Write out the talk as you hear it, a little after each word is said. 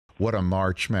What a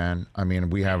March, man. I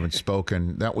mean, we haven't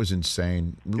spoken. That was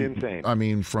insane. Insane. I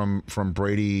mean, from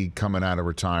Brady coming out of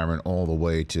retirement all the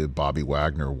way to Bobby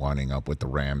Wagner winding up with the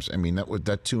Rams. I mean, that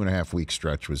 2.5 week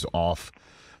stretch was off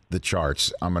the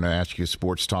charts. I'm going to ask you a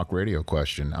sports talk radio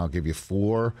question. I'll give you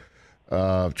 4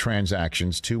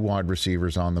 transactions, 2 wide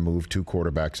receivers on the move, 2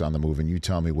 quarterbacks on the move, and you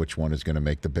tell me which one is going to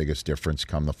make the biggest difference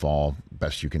come the fall.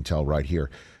 Best you can tell right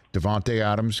here. Davante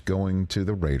Adams going to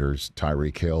the Raiders,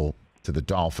 Tyreek Hill to the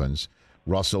Dolphins,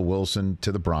 Russell Wilson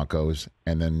to the Broncos,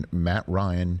 and then Matt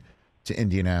Ryan to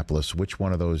Indianapolis. Which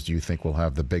one of those do you think will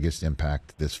have the biggest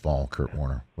impact this fall, Kurt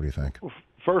Warner? What do you think?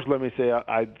 First, let me say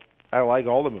I like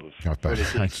all the moves. I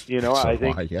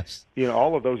think yes.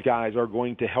 All of those guys are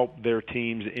going to help their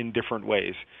teams in different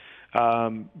ways.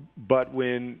 But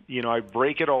when I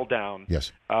break it all down,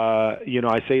 yes,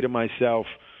 I say to myself,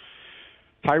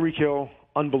 Tyreek Hill,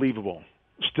 unbelievable.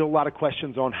 Still a lot of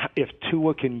questions on if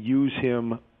Tua can use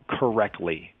him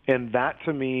correctly. And that,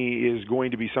 to me, is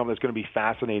going to be something that's going to be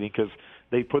fascinating because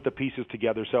they put the pieces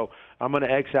together. So I'm going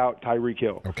to X out Tyreek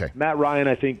Hill. Okay. Matt Ryan,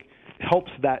 I think,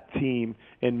 helps that team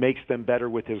and makes them better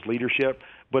with his leadership.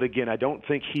 But, again, I don't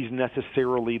think he's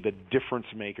necessarily the difference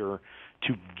maker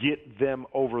to get them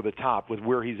over the top with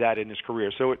where he's at in his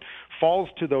career. So it falls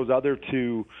to those other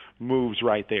 2 moves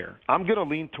right there. I'm going to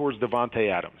lean towards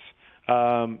Davante Adams.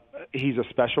 He's a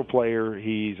special player.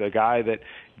 He's a guy that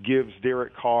gives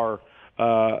Derek Carr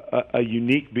a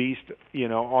unique beast,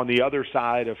 on the other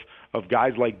side of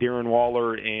guys like Darren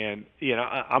Waller. And,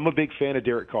 I'm a big fan of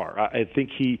Derek Carr. I think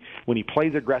when he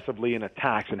plays aggressively and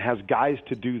attacks and has guys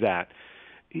to do that,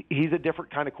 he's a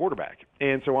different kind of quarterback.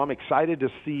 And so I'm excited to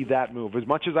see that move. As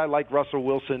much as I like Russell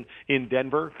Wilson in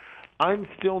Denver, I'm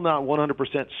still not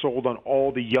 100% sold on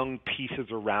all the young pieces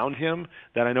around him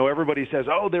that I know everybody says,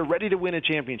 oh, they're ready to win a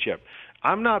championship.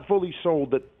 I'm not fully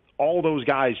sold that all those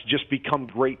guys just become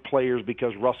great players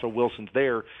because Russell Wilson's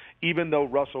there, even though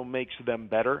Russell makes them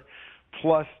better.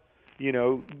 Plus,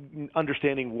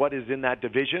 understanding what is in that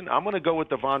division, I'm going to go with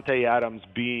Davante Adams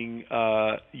being,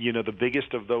 the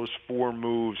biggest of those 4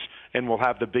 moves and will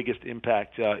have the biggest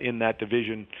impact in that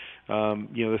division,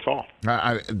 this fall.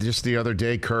 Just the other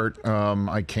day, Kurt,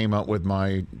 I came up with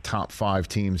my top 5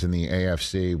 teams in the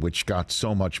AFC, which got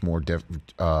so much more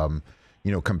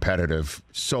competitive,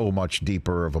 so much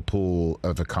deeper of a pool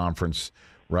of a conference,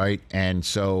 right? And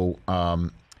so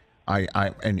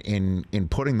in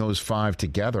putting those 5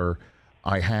 together,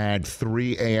 I had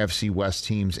 3 AFC West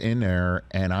teams in there,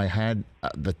 and I had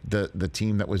the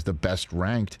team that was the best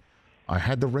ranked. I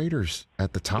had the Raiders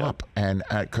at the top, and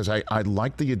because I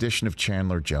like the addition of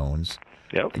Chandler Jones.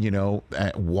 Yep.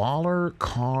 Waller,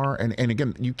 Carr, and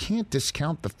again, you can't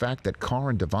discount the fact that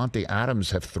Carr and Davante Adams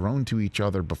have thrown to each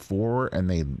other before, and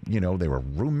they were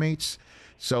roommates.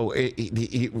 So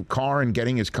Carr, in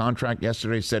getting his contract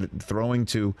yesterday, said throwing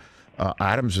to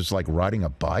Adams is like riding a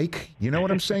bike. You know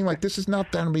what I'm saying? Like, this is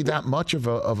not going to be that much of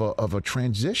a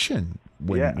transition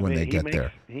when they get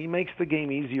there. He makes the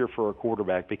game easier for a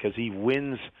quarterback because he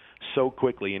wins so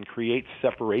quickly and creates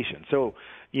separation. So,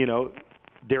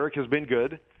 Derek has been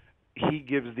good. He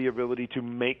gives the ability to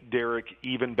make Derek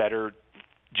even better.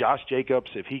 Josh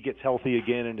Jacobs, if he gets healthy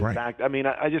again and is back, I mean,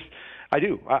 I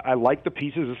do. I like the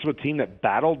pieces. This is a team that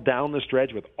battled down the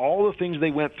stretch with all the things they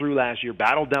went through last year,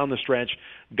 battled down the stretch,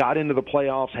 got into the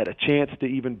playoffs, had a chance to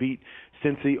even beat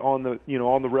Cincy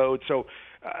on the road. So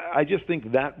I just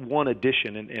think that one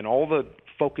addition and all the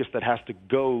focus that has to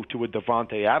go to a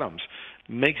Davante Adams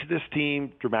makes this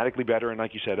team dramatically better. And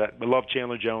like you said, I love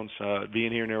Chandler Jones.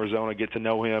 Being here in Arizona, get to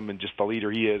know him and just the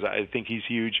leader he is. I think he's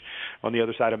huge on the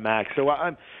other side of Max. So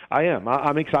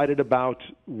I'm excited about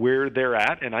where they're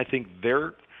at, and I think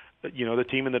they're, the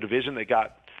team in the division that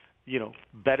got,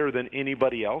 better than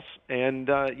anybody else. And,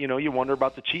 you wonder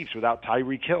about the Chiefs without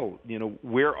Tyreek Hill.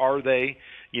 Where are they?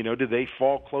 Do they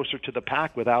fall closer to the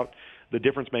pack without the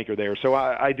difference maker there? So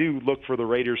I do look for the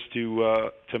Raiders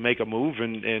to make a move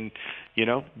and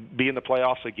be in the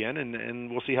playoffs again,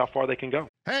 and we'll see how far they can go.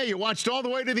 Hey, you watched all the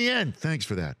way to the end. Thanks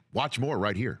for that. Watch more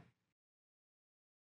right here.